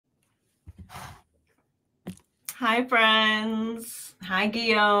Hi, friends. Hi,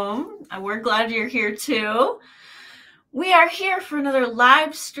 Guillaume. We're glad you're here too. We are here for another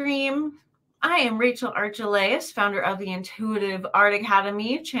live stream. I am Rachel Archelaus, founder of the Intuitive Art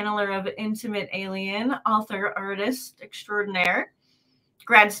Academy, channeler of Intimate Alien, author, artist extraordinaire,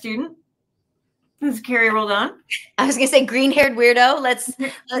 grad student. This is Carrie Roldan. I was going to say green-haired weirdo.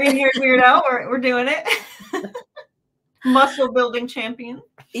 Green-haired weirdo. We're doing it. Muscle building champion.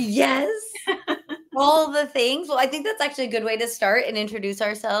 Yes. All the things. Well, I think that's actually a good way to start and introduce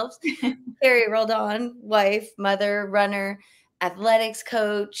ourselves. Carrie Roldan, wife, mother, runner, athletics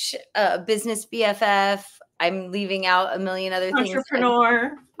coach, business BFF. I'm leaving out a million other things.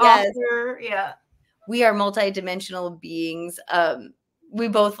 Entrepreneur, author, yeah. We are multidimensional beings. We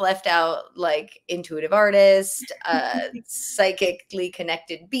both left out like intuitive artist, psychically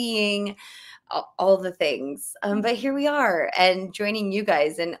connected being, all the things. But here we are, and joining you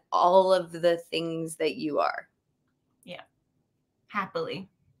guys in all of the things that you are. Yeah, happily.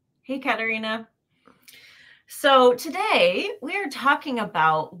 Hey, Katerina. So today we are talking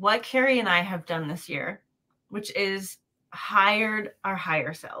about what Carrie and I have done this year, which is hired our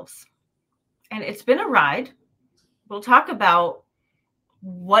higher selves. And it's been a ride. We'll talk about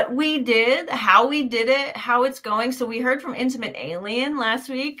what we did, how we did it, how it's going. So we heard from Intimate Alien last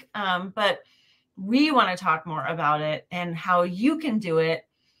week, but we want to talk more about it and how you can do it.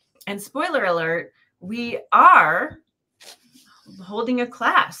 And spoiler alert, we are holding a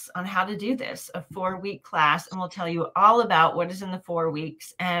class on how to do this, a 4-week class, and we'll tell you all about what is in the 4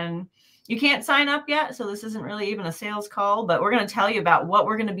 weeks. And you can't sign up yet, so this isn't really even a sales call, but we're going to tell you about what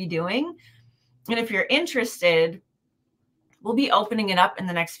we're going to be doing. And if you're interested, we'll be opening it up in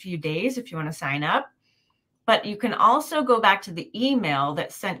the next few days if you want to sign up. But you can also go back to the email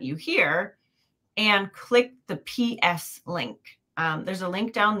that sent you here and click the PS link. There's a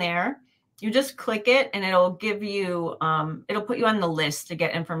link down there. You just click it and it'll give you, it'll put you on the list to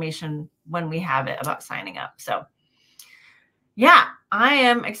get information when we have it about signing up. So yeah, I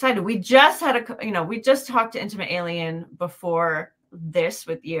am excited. We just had we just talked to Intimate Alien before this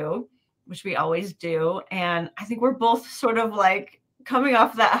with you, which we always do. And I think we're both sort of like coming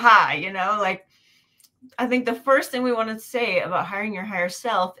off that high, like I think the first thing we want to say about hiring your higher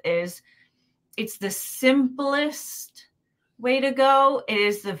self is it's the simplest way to go. It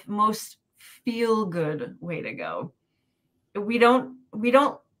is the most feel-good way to go. We don't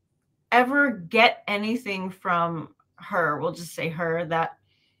ever get anything from her. We'll just say her that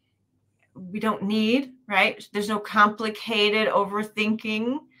we don't need, right? There's no complicated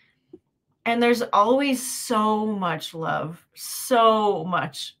overthinking. And there's always so much love, so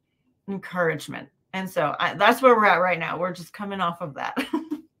much encouragement. And so that's where we're at right now. We're just coming off of that.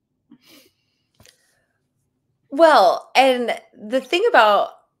 Well, and the thing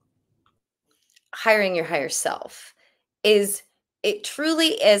about hiring your higher self is it truly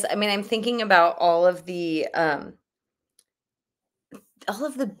is. I mean, I'm thinking about all of the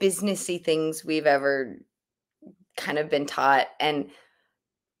businessy things we've ever kind of been taught. And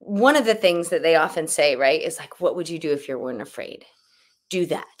one of the things that they often say, right, is like, what would you do if you weren't afraid? Do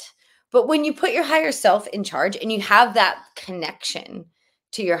that. But when you put your higher self in charge and you have that connection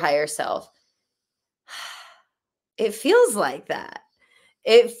to your higher self, it feels like that.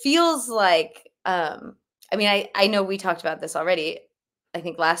 It feels like, I mean, I know we talked about this already. I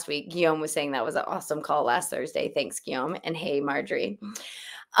think last week, Guillaume was saying that was an awesome call last Thursday. Thanks, Guillaume. And hey, Marjorie.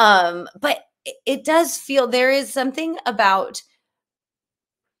 But it does feel, there is something about,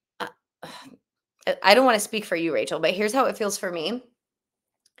 I don't want to speak for you, Rachel, but here's how it feels for me.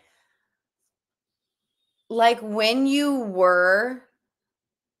 Like when you were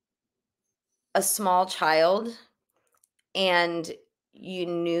a small child and you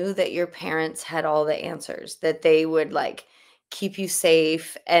knew that your parents had all the answers, that they would like keep you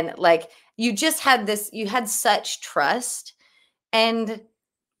safe. And like, you just had this, you had such trust and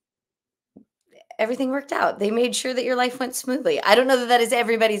everything worked out. They made sure that your life went smoothly. I don't know that that is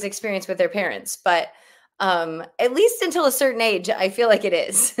everybody's experience with their parents, but at least until a certain age, I feel like it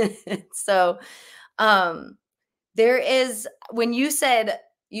is. So there is, when you said,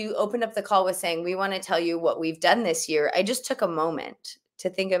 you opened up the call with saying, we want to tell you what we've done this year. I just took a moment to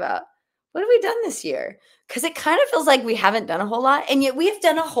think about, what have we done this year? Because it kind of feels like we haven't done a whole lot, and yet we have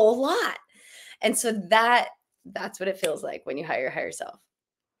done a whole lot. And so that's what it feels like when you hire your higher self.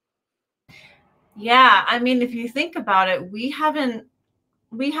 Yeah. I mean, if you think about it, we haven't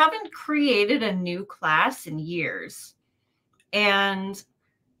created a new class in years. And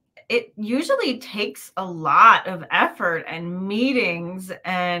it usually takes a lot of effort and meetings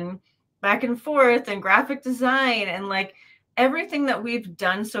and back and forth and graphic design and like everything that we've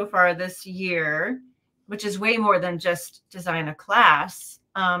done so far this year which is way more than just design a class,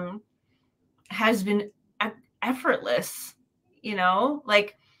 has been effortless, you know,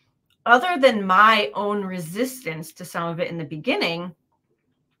 like other than my own resistance to some of it in the beginning,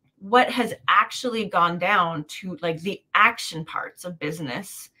 what has actually gone down to like the action parts of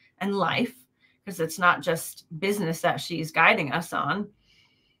business and life, because it's not just business that she's guiding us on,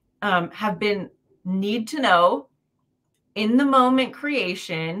 have been need to know, in the moment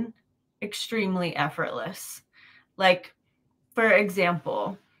creation, extremely effortless. Like, for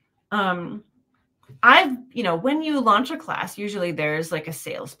example, when you launch a class, usually there's like a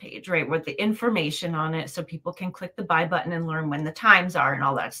sales page, right, with the information on it so people can click the buy button and learn when the times are and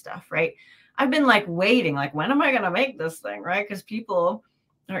all that stuff, right? I've been like waiting, like, when am I going to make this thing, right? Because people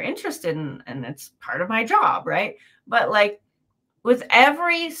are interested in, and it's part of my job, right? But like with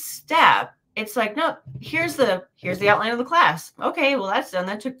every step, it's like, no, here's the outline of the class. Okay, well, that's done.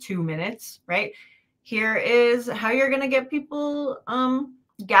 That took 2 minutes, right? Here is how you're going to get people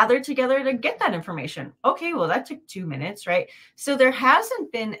gathered together to get that information. Okay, well, that took 2 minutes, right? So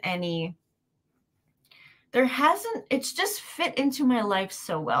it's just fit into my life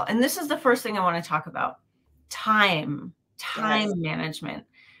so well. And this is the first thing I want to talk about. Time yes. management,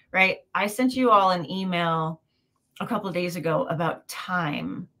 right? I sent you all an email a couple of days ago about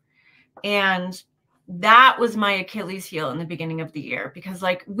time. And that was my Achilles heel in the beginning of the year, because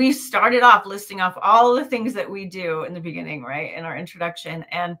like we started off listing off all the things that we do in the beginning, right? In our introduction,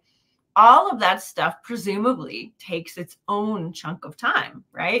 and all of that stuff presumably takes its own chunk of time,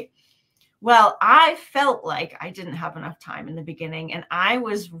 right? Well, I felt like I didn't have enough time in the beginning, and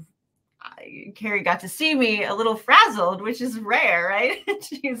Carrie got to see me a little frazzled, which is rare, right?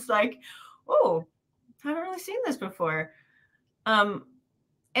 She's like, oh, I haven't really seen this before.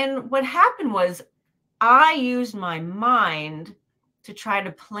 And what happened was I used my mind to try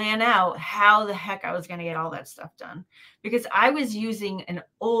to plan out how the heck I was going to get all that stuff done, because I was using an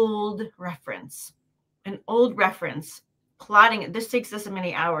old reference, plotting it. This takes this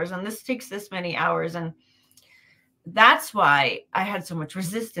many hours and this takes this many hours. And that's why I had so much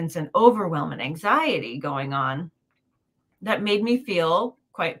resistance and overwhelm and anxiety going on that made me feel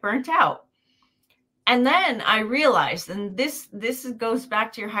quite burnt out. And then I realized, and this goes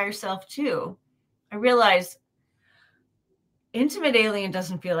back to your higher self too. I realized Intimate Alien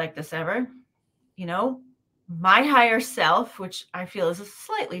doesn't feel like this ever. You know, my higher self, which I feel is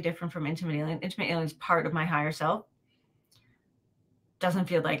slightly different from Intimate Alien. Intimate Alien is part of my higher self. Doesn't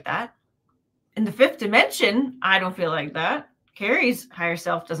feel like that. In the fifth dimension, I don't feel like that. Carrie's higher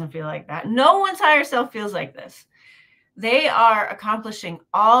self doesn't feel like that. No one's higher self feels like this. They are accomplishing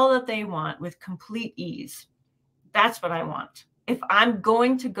all that they want with complete ease. That's what I want. If I'm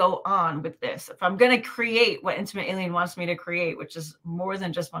going to go on with this, if I'm going to create what Intimate Alien wants me to create, which is more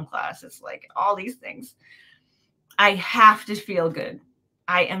than just one class, it's like all these things, I have to feel good.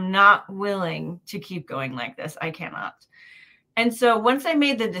 I am not willing to keep going like this. I cannot. And so once I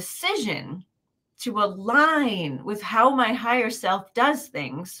made the decision to align with how my higher self does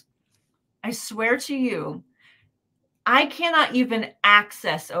things, I swear to you, I cannot even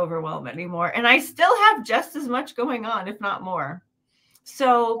access overwhelm anymore. And I still have just as much going on, if not more.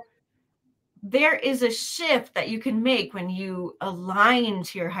 So there is a shift that you can make when you align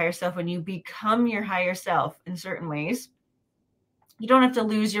to your higher self, when you become your higher self in certain ways. You don't have to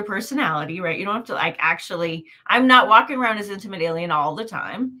lose your personality, right? You don't have to like actually, I'm not walking around as Intimate Alien all the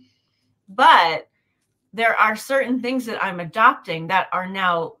time, but there are certain things that I'm adopting that are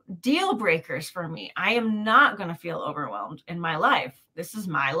now deal breakers for me. I am not going to feel overwhelmed in my life. This is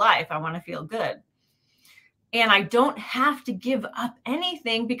my life. I want to feel good. And I don't have to give up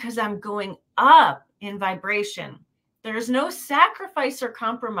anything because I'm going up in vibration. There's no sacrifice or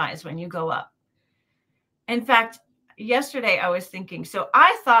compromise when you go up. In fact, yesterday I was thinking, so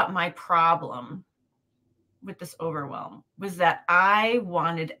I thought my problem with this overwhelm was that I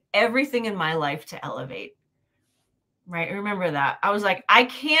wanted everything in my life to elevate. Right? Remember that. I was like, I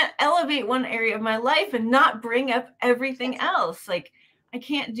can't elevate one area of my life and not bring up everything else. Like, I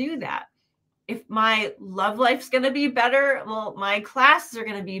can't do that. If my love life's going to be better, well, my classes are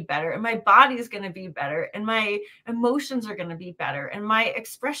going to be better, and my body is going to be better, and my emotions are going to be better, and my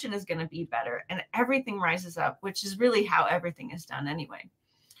expression is going to be better, and everything rises up, which is really how everything is done anyway.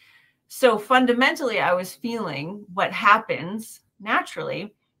 So fundamentally, I was feeling what happens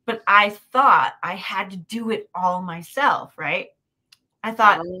naturally, but I thought I had to do it all myself, right? I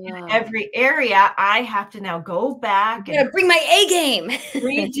thought in every area, I have to now go back and bring my A game,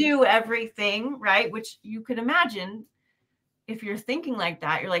 redo everything, right? Which you could imagine if you're thinking like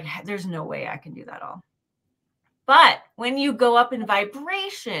that, you're like, there's no way I can do that all. But when you go up in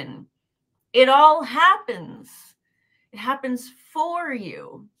vibration, it all happens. It happens for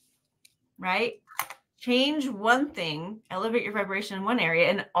you, right? Change one thing, elevate your vibration in one area,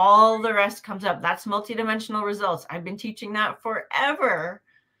 and all the rest comes up. That's multidimensional results. I've been teaching that forever.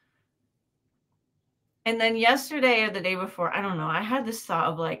 And then yesterday or the day before, I don't know, I had this thought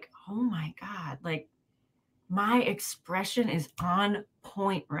of like, oh my God, like my expression is on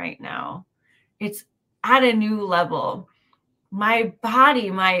point right now. It's at a new level. My body,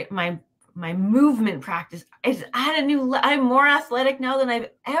 my movement practice is at a new level. I'm more athletic now than I've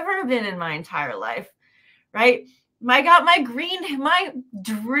ever been in my entire life, right? I got my dream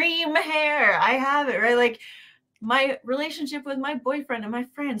hair. I have it, right? Like my relationship with my boyfriend and my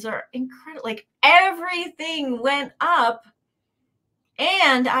friends are incredible. Like everything went up,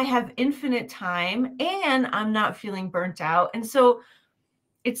 and I have infinite time, and I'm not feeling burnt out. And so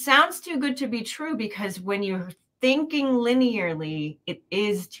it sounds too good to be true, because when you're thinking linearly, it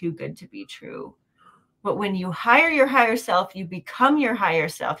is too good to be true. But when you hire your higher self, you become your higher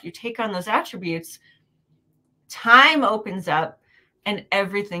self, you take on those attributes, time opens up and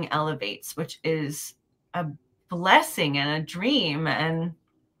everything elevates, which is a blessing and a dream. And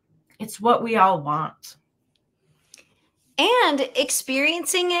it's what we all want. And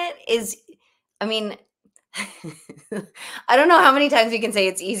experiencing it is, I mean, I don't know how many times we can say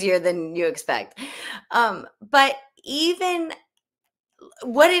it's easier than you expect. But even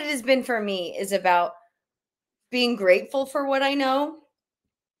what it has been for me is about being grateful for what I know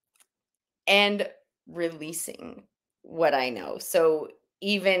and releasing what I know. So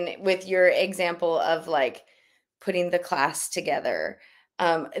even with your example of like putting the class together,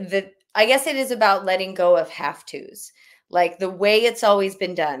 I guess it is about letting go of have tos, like the way it's always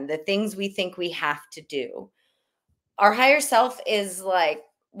been done, the things we think we have to do. Our higher self is like,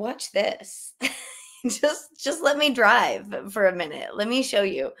 watch this. just let me drive for a minute. Let me show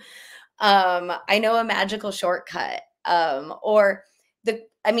you. I know a magical shortcut.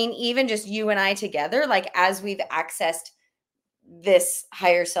 Even just you and I together, like as we've accessed this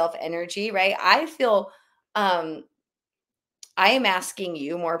higher self energy, right? I feel I am asking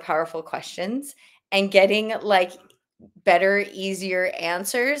you more powerful questions and getting like better, easier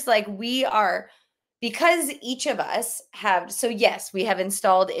answers. Like we are, because each of us have, so yes, we have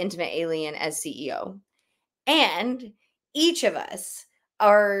installed Intimate Alien as CEO, and each of us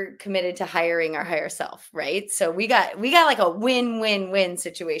are committed to hiring our higher self, right? So we got like a win-win-win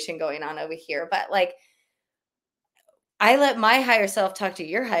situation going on over here. But like, I let my higher self talk to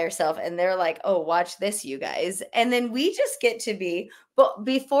your higher self, and they're like, oh, watch this, you guys. And then we just get to be, but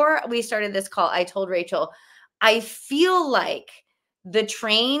before we started this call, I told Rachel, I feel like the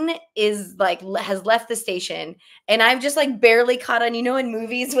train is like, has left the station, and I've just like barely caught on, in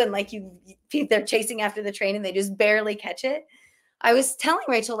movies when like they're chasing after the train and they just barely catch it. I was telling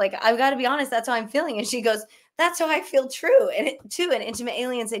Rachel, like, I've got to be honest, that's how I'm feeling. And she goes, that's how I feel too. And Intimate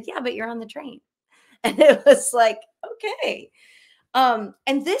Alien said, yeah, but you're on the train. And it was like, okay. And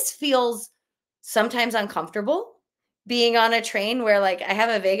this feels sometimes uncomfortable, being on a train where like I have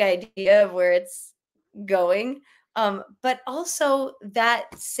a vague idea of where it's going. But also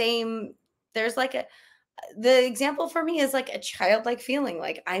there's like the example for me is like a childlike feeling.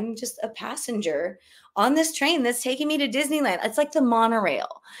 Like I'm just a passenger on this train that's taking me to Disneyland. It's like the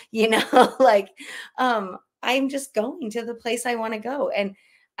monorail, like, I'm just going to the place I want to go. And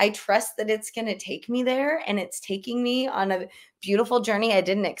I trust that it's going to take me there, and it's taking me on a beautiful journey I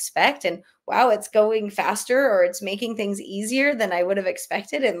didn't expect. And wow, it's going faster, or it's making things easier than I would have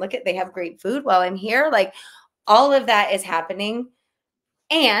expected. And look they have great food while I'm here. Like all of that is happening,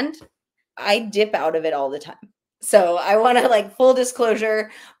 and I dip out of it all the time. So I want to, like, full disclosure,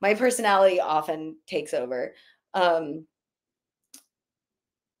 my personality often takes over. But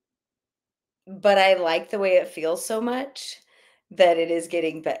I like the way it feels so much that it's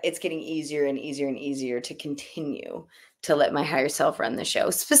getting easier and easier and easier to continue to let my higher self run the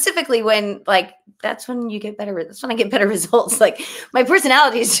show. Specifically when that's when I get better results. Like my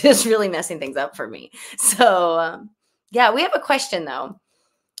personality is just really messing things up for me. So yeah, we have a question though.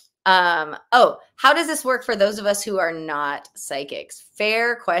 How does this work for those of us who are not psychics?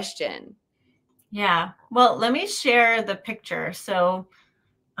 Fair question. Yeah. Well, let me share the picture. So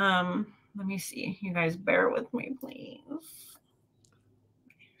let me see. You guys bear with me, please.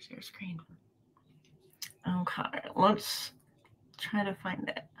 Share screen. Okay, let's try to find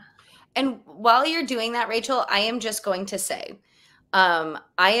it. And while you're doing that, Rachel, I am just going to say, I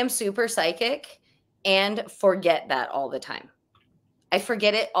am super psychic and forget that all the time. I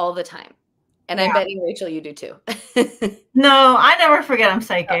forget it all the time. And yeah. I'm betting, Rachel, you do too. No, I never forget I'm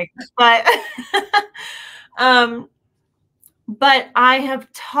psychic. But But I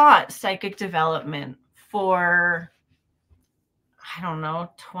have taught psychic development for, I don't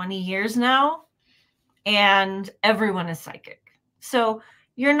know, 20 years now, and everyone is psychic. So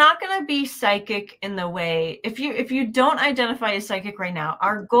you're not going to be psychic in the way, if you don't identify as psychic right now,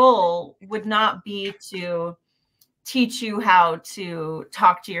 our goal would not be to teach you how to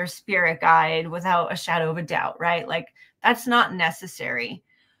talk to your spirit guide without a shadow of a doubt, right? Like, that's not necessary.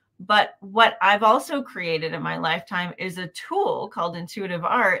 But what I've also created in my lifetime is a tool called intuitive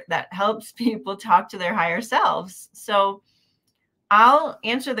art that helps people talk to their higher selves. So I'll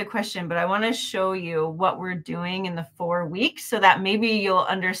answer the question, but I want to show you what we're doing in the 4 weeks so that maybe you'll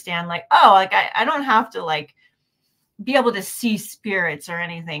understand, like, oh, like I don't have to like be able to see spirits or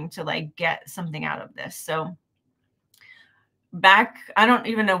anything to like get something out of this. So back, I don't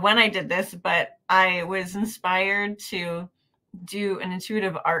even know when I did this, but I was inspired to do an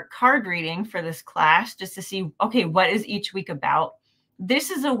intuitive art card reading for this class just to see, okay, what is each week about?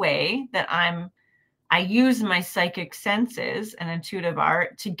 This is a way that I use my psychic senses and intuitive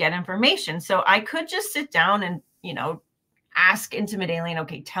art to get information. So I could just sit down and, ask Intimate Alien,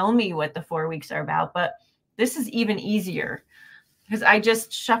 okay, tell me what the 4 weeks are about. But this is even easier because I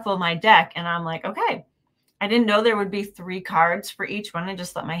just shuffle my deck and I'm like, okay, I didn't know there would be 3 cards for each one. I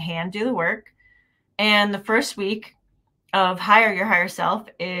just let my hand do the work. And the first week of Hire Your Higher Self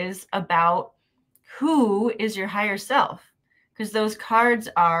is about who is your higher self, because those cards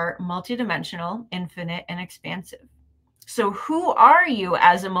are multidimensional, infinite, and expansive. So who are you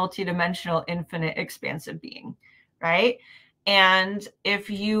as a multidimensional, infinite, expansive being, right? And if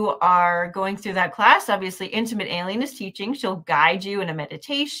you are going through that class, obviously Intimate Alien is teaching. She'll guide you in a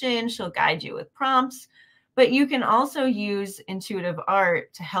meditation. She'll guide you with prompts. But you can also use intuitive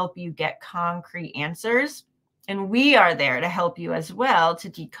art to help you get concrete answers. And we are there to help you as well, to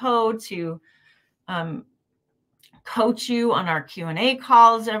decode, to coach you on our Q&A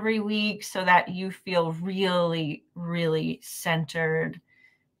calls every week so that you feel really, really centered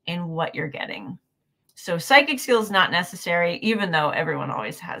in what you're getting. So psychic skills not necessary, even though everyone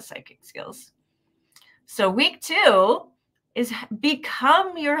always has psychic skills. So week 2 is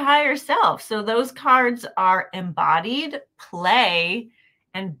become your higher self. So those cards are embodied, play,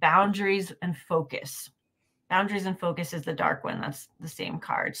 and boundaries and focus. Boundaries and focus is the dark one. That's the same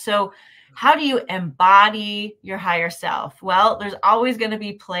card. So how do you embody your higher self? Well, there's always going to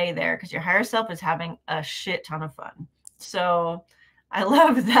be play there because your higher self is having a shit ton of fun. So I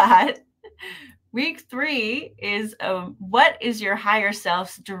love that. Week 3 is what is your higher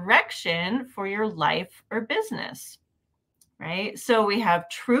self's direction for your life or business, right? So we have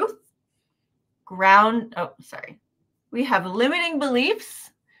truth, we have limiting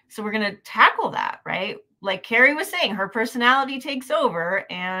beliefs. So we're going to tackle that, right? Like Carrie was saying, her personality takes over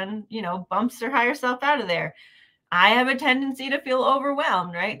and, bumps her higher self out of there. I have a tendency to feel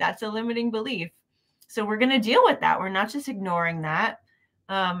overwhelmed, right? That's a limiting belief. So we're going to deal with that. We're not just ignoring that.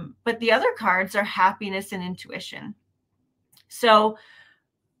 But the other cards are happiness and intuition. So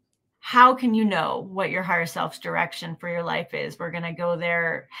how can you know what your higher self's direction for your life is? We're going to go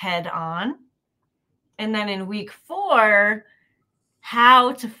there head on. And then in week 4,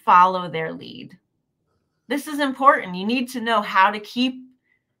 how to follow their lead. This is important. You need to know how to keep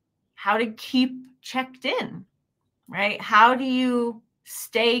checked in, right? How do you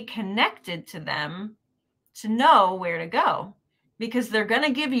stay connected to them to know where to go? Because they're going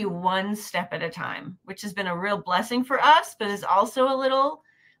to give you one step at a time, which has been a real blessing for us, but is also a little,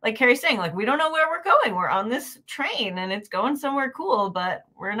 like Carrie's saying, like, we don't know where we're going. We're on this train and it's going somewhere cool, but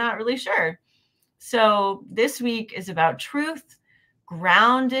we're not really sure. So this week is about truth,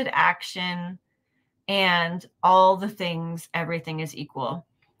 grounded action, and all the things, everything is equal.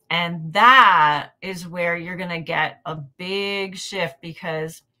 And that is where you're going to get a big shift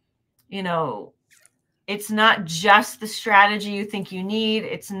because, it's not just the strategy you think you need.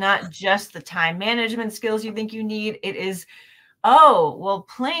 It's not just the time management skills you think you need. It is,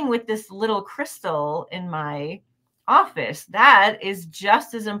 playing with this little crystal in my office, that is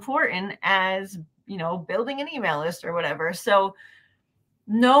just as important as, building an email list or whatever. So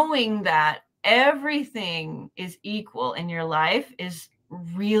knowing that everything is equal in your life is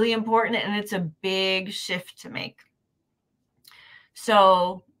really important, and it's a big shift to make.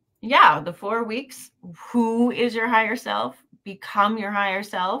 So yeah, the 4 weeks, who is your higher self? Become your higher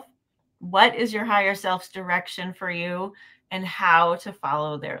self. What is your higher self's direction for you, and how to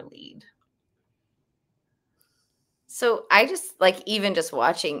follow their lead? So I just even just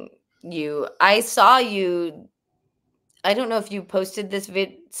watching you, I saw you. I don't know if you posted this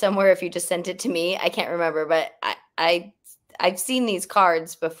vid somewhere, if you just sent it to me. I can't remember, but I've seen these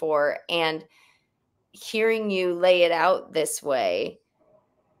cards before, and hearing you lay it out this way,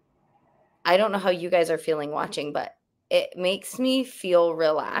 I don't know how you guys are feeling watching, but it makes me feel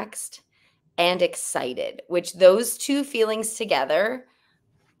relaxed and excited, which those two feelings together,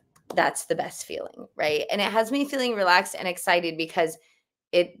 that's the best feeling, right? And it has me feeling relaxed and excited because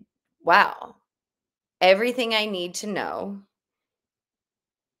wow, everything I need to know,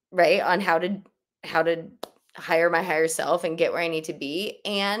 right, on how to hire my higher self and get where I need to be.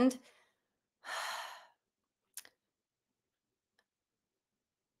 And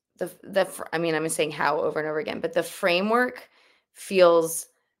I mean, I'm saying how over and over again, but the framework feels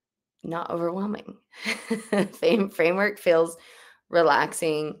not overwhelming. Framework feels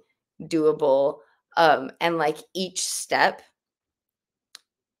relaxing, doable, and like each step,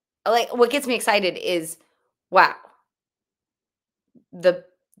 like what gets me excited is, wow, the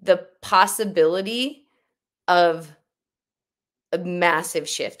possibility of a massive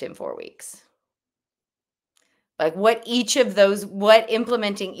shift in 4 weeks. Like what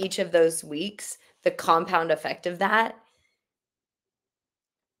implementing each of those weeks, the compound effect of that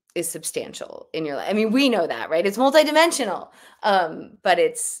is substantial in your life. I mean, we know that, right? It's multidimensional. But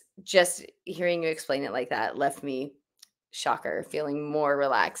it's just hearing you explain it like that left me, shocker, feeling more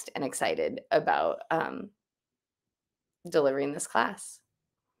relaxed and excited about delivering this class.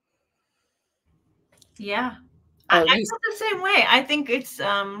 Yeah. I feel the same way. I think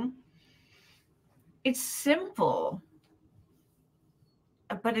it's simple,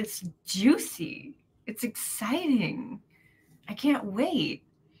 but it's juicy. It's exciting. I can't wait.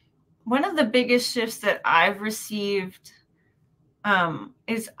 One of the biggest shifts that I've received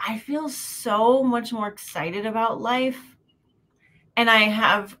is I feel so much more excited about life, and I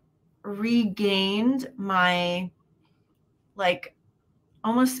have regained my like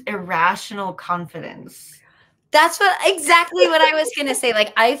almost irrational confidence. That's exactly what I was going to say.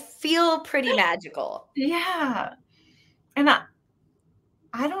 Like, I feel pretty magical. Yeah. And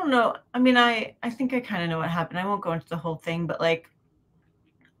I don't know. I mean, I think I kind of know what happened. I won't go into the whole thing, but like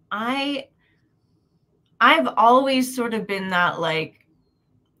I've always sort of been that like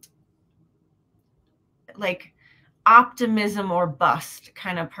optimism or bust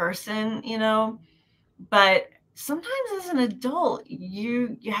kind of person, you know? But sometimes as an adult,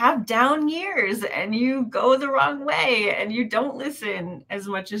 you have down years and you go the wrong way and you don't listen as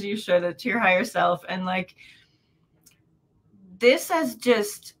much as you should to your higher self. And like this has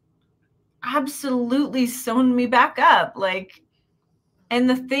just absolutely sewn me back up. Like, and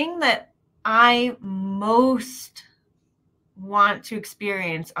the thing that I most want to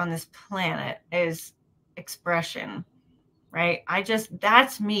experience on this planet is expression, right?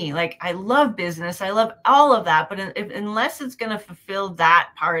 That's me. Like, I love business. I love all of that. But unless it's going to fulfill that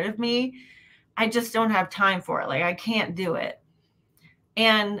part of me, I just don't have time for it. Like, I can't do it.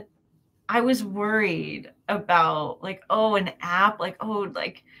 And I was worried about like, oh, an app, like, oh,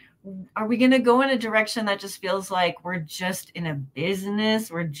 like, are we going to go in a direction that just feels like we're just in a business?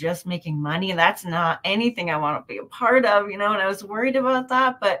 We're just making money. That's not anything I want to be a part of, you know? And I was worried about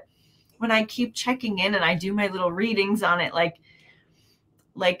that. But when I keep checking in and I do my little readings on it, like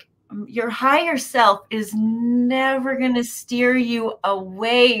your higher self is never going to steer you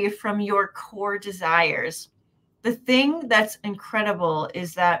away from your core desires. The thing that's incredible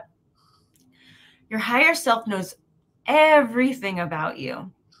is that your higher self knows everything about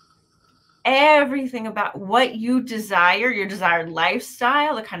you, everything about what you desire, your desired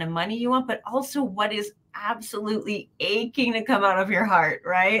lifestyle, the kind of money you want, but also what is absolutely aching to come out of your heart,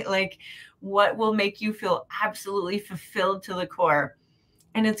 right? Like what will make you feel absolutely fulfilled to the core.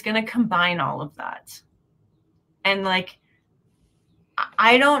 And it's going to combine all of that. And like,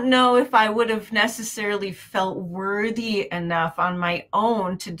 I don't know if I would have necessarily felt worthy enough on my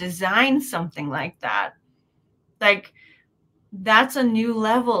own to design something like that. Like, that's a new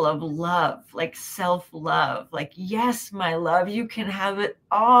level of love, like self-love. Like, yes, my love, you can have it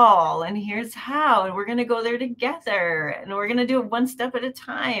all. And here's how. And we're going to go there together. And we're going to do it one step at a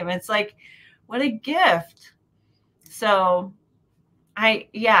time. It's like, what a gift. So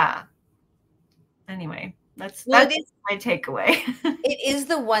anyway, that's my takeaway. It is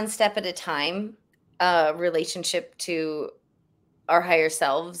the one step at a time relationship to our higher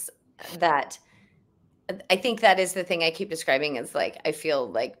selves that I think that is the thing I keep describing as like, I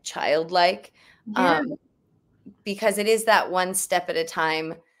feel like childlike, because it is that one step at a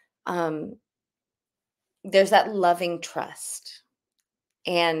time. There's that loving trust.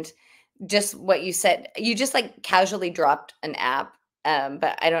 And just what you said, you just like casually dropped an app.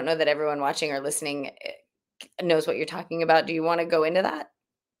 But I don't know that everyone watching or listening knows what you're talking about. Do you want to go into that?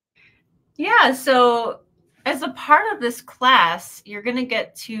 Yeah. So as a part of this class, you're going to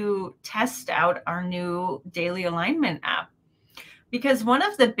get to test out our new daily alignment app. Because one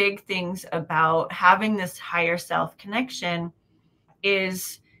of the big things about having this higher self connection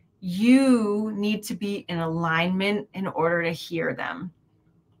is you need to be in alignment in order to hear them,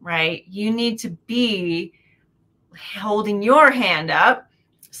 right? You need to be holding your hand up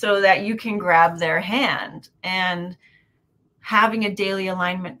so that you can grab their hand. And having a daily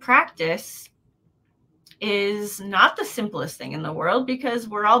alignment practice is not the simplest thing in the world because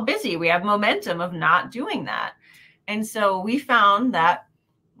we're all busy. We have momentum of not doing that. And so we found that,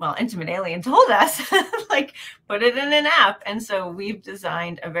 well, Intimate Alien told us, like, put it in an app. And so we've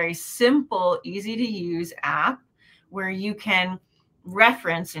designed a very simple, easy to use app where you can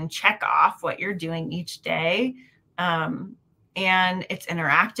reference and check off what you're doing each day. And it's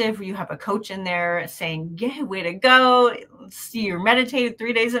interactive. You have a coach in there saying, yeah, way to go. See, you're meditated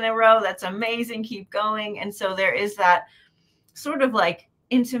 3 days in a row. That's amazing. Keep going. And so there is that sort of like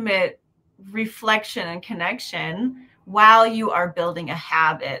intimate reflection and connection while you are building a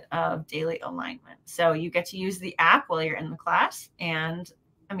habit of daily alignment. So you get to use the app while you're in the class. And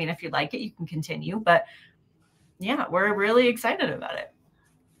I mean, if you like it, you can continue. But yeah, we're really excited about it.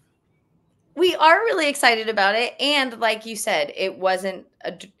 We are really excited about it. And like you said, it was something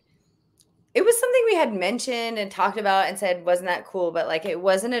we had mentioned and talked about and said, wasn't that cool? But like, it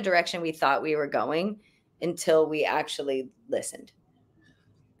wasn't a direction we thought we were going until we actually listened.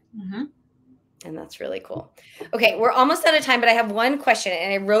 Mm-hmm. And that's really cool. Okay, we're almost out of time, but I have one question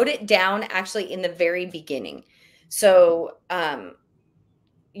and I wrote it down actually in the very beginning. So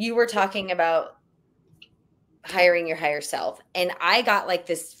you were talking about hiring your higher self. And I got like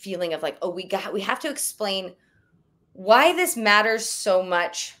this feeling of like, oh, we have to explain why this matters so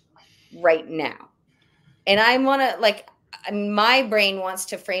much right now. And I want to like, my brain wants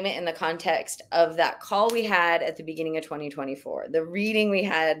to frame it in the context of that call we had at the beginning of 2024, the reading we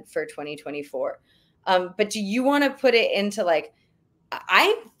had for 2024. But do you want to put it into like,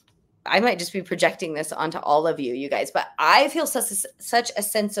 I might just be projecting this onto all of you guys, but I feel such a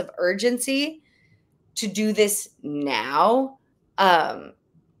sense of urgency to do this now. I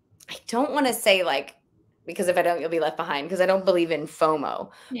don't want to say like, because if I don't, you'll be left behind, because I don't believe in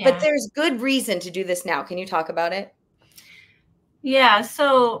FOMO. Yeah. But there's good reason to do this now. Can you talk about it? Yeah.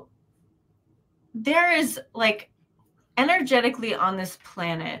 So there is like energetically on this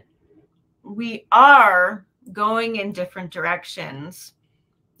planet, we are going in different directions.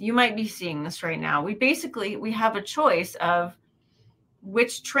 You might be seeing this right now. We have a choice of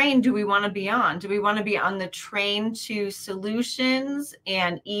which train do we want to be on? Do we want to be on the train to solutions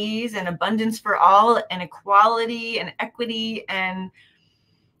and ease and abundance for all and equality and equity and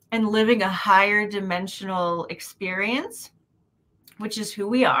living a higher dimensional experience, which is who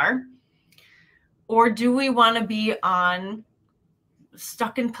we are? Or do we want to be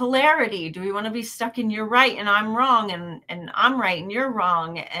stuck in polarity? Do we want to be stuck in you're right and I'm wrong and I'm right and you're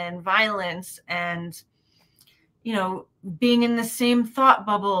wrong and violence and, being in the same thought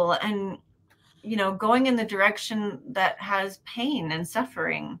bubble and, going in the direction that has pain and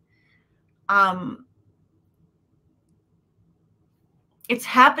suffering? It's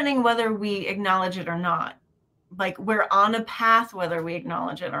happening whether we acknowledge it or not. Like we're on a path whether we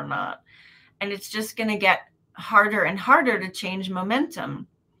acknowledge it or not. And it's just going to get harder and harder to change momentum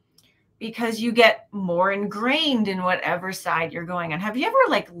because you get more ingrained in whatever side you're going on. Have you ever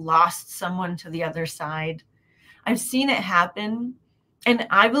like lost someone to the other side? I've seen it happen. And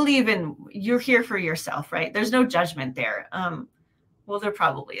I believe in you're here for yourself, right? There's no judgment there. Well, there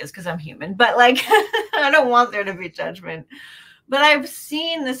probably is because I'm human, but like, I don't want there to be judgment. But I've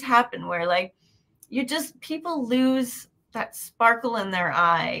seen this happen where like people lose that sparkle in their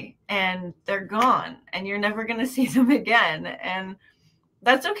eye and they're gone and you're never going to see them again. And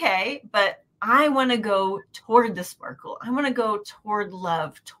that's okay. But I want to go toward the sparkle. I want to go toward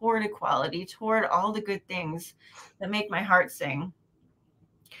love, toward equality, toward all the good things that make my heart sing.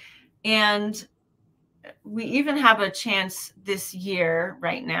 And we even have a chance this year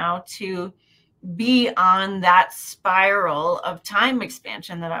right now to be on that spiral of time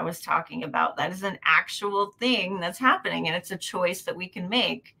expansion that I was talking about. That is an actual thing that's happening and it's a choice that we can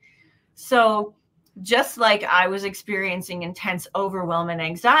make. So just like I was experiencing intense overwhelm and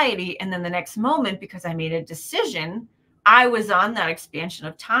anxiety, and then the next moment, because I made a decision, I was on that expansion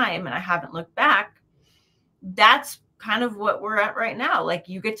of time and I haven't looked back. That's kind of what we're at right now. Like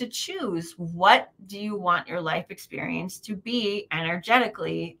you get to choose, what do you want your life experience to be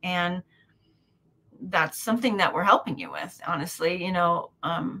energetically? And that's something that we're helping you with, honestly.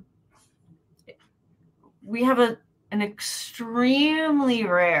 We have an extremely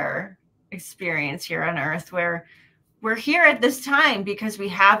rare experience here on Earth, where we're here at this time because we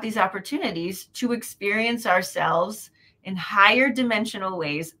have these opportunities to experience ourselves in higher dimensional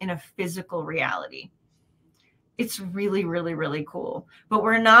ways in a physical reality. It's really, really, really cool. But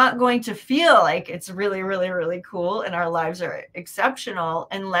we're not going to feel like it's really, really, really cool and our lives are exceptional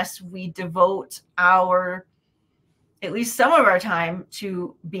unless we devote at least some of our time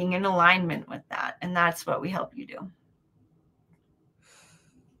to being in alignment with that. And that's what we help you do.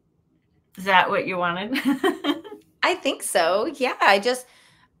 Is that what you wanted? I think so. Yeah.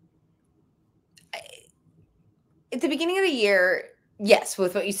 At the beginning of the year, yes,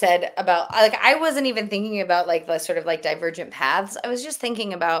 with what you said about, like, I wasn't even thinking about like the sort of like divergent paths. I was just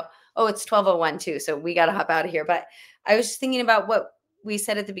thinking about, oh, it's 12:01 too, so we got to hop out of here. But I was just thinking about what we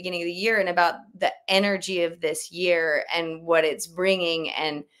said at the beginning of the year and about the energy of this year and what it's bringing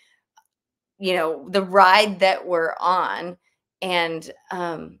and, you know, the ride that we're on. And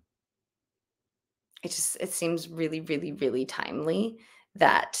it seems really, really, really timely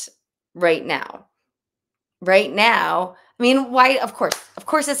that right now, I mean, why? Of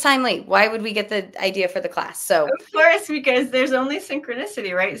course it's timely. Why would we get the idea for the class? So of course, because there's only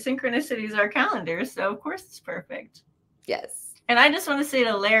synchronicity, right? Synchronicity is our calendar. So of course it's perfect. Yes. And I just want to say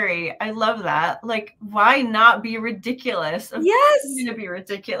to Larry, I love that. Like, why not be ridiculous? Of Yes. course it's going to be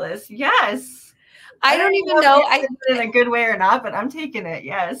ridiculous. Yes. I don't even know if it's in a good way or not, but I'm taking it.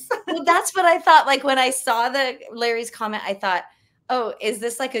 Yes. Well, that's what I thought. Like when I saw Larry's comment, I thought, oh, is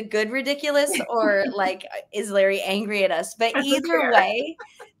this like a good ridiculous or like, is Larry angry at us? But either way,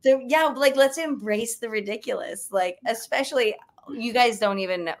 yeah, like let's embrace the ridiculous. Like, especially you guys don't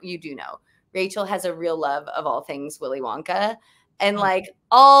even know, you do know, Rachel has a real love of all things Willy Wonka. And like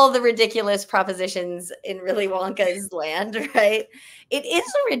all the ridiculous propositions in Willy Wonka's land, right? It is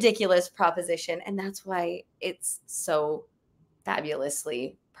a ridiculous proposition. And that's why it's so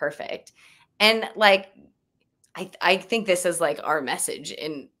fabulously perfect. And like, I think this is like our message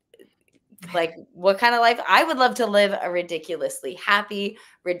in like what kind of life I would love to live: a ridiculously happy,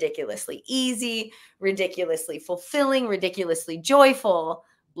 ridiculously easy, ridiculously fulfilling, ridiculously joyful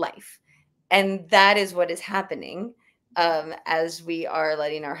life. And that is what is happening as we are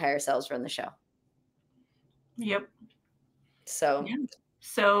letting our higher selves run the show. Yep. So, yeah.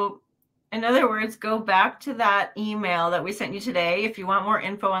 So in other words, go back to that email that we sent you today. If you want more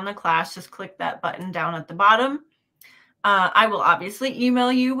info on the class, just click that button down at the bottom. I will obviously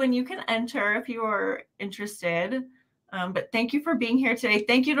email you when you can enter if you are interested. But thank you for being here today.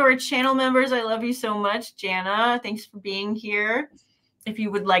 Thank you to our channel members. I love you so much. Jana, thanks for being here. If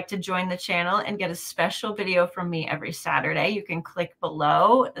you would like to join the channel and get a special video from me every Saturday, you can click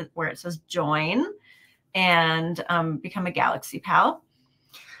below where it says join and become a Galaxy Pal.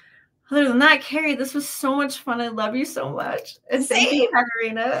 Other than that, Carrie, this was so much fun. I love you so much. And thank you,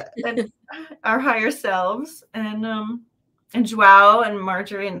 Katarina, and our higher selves, and Joao and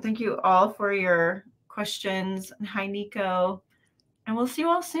Marjorie. And thank you all for your questions. And hi, Nico. And we'll see you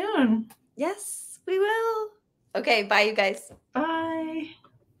all soon. Yes, we will. Okay, bye, you guys. Bye.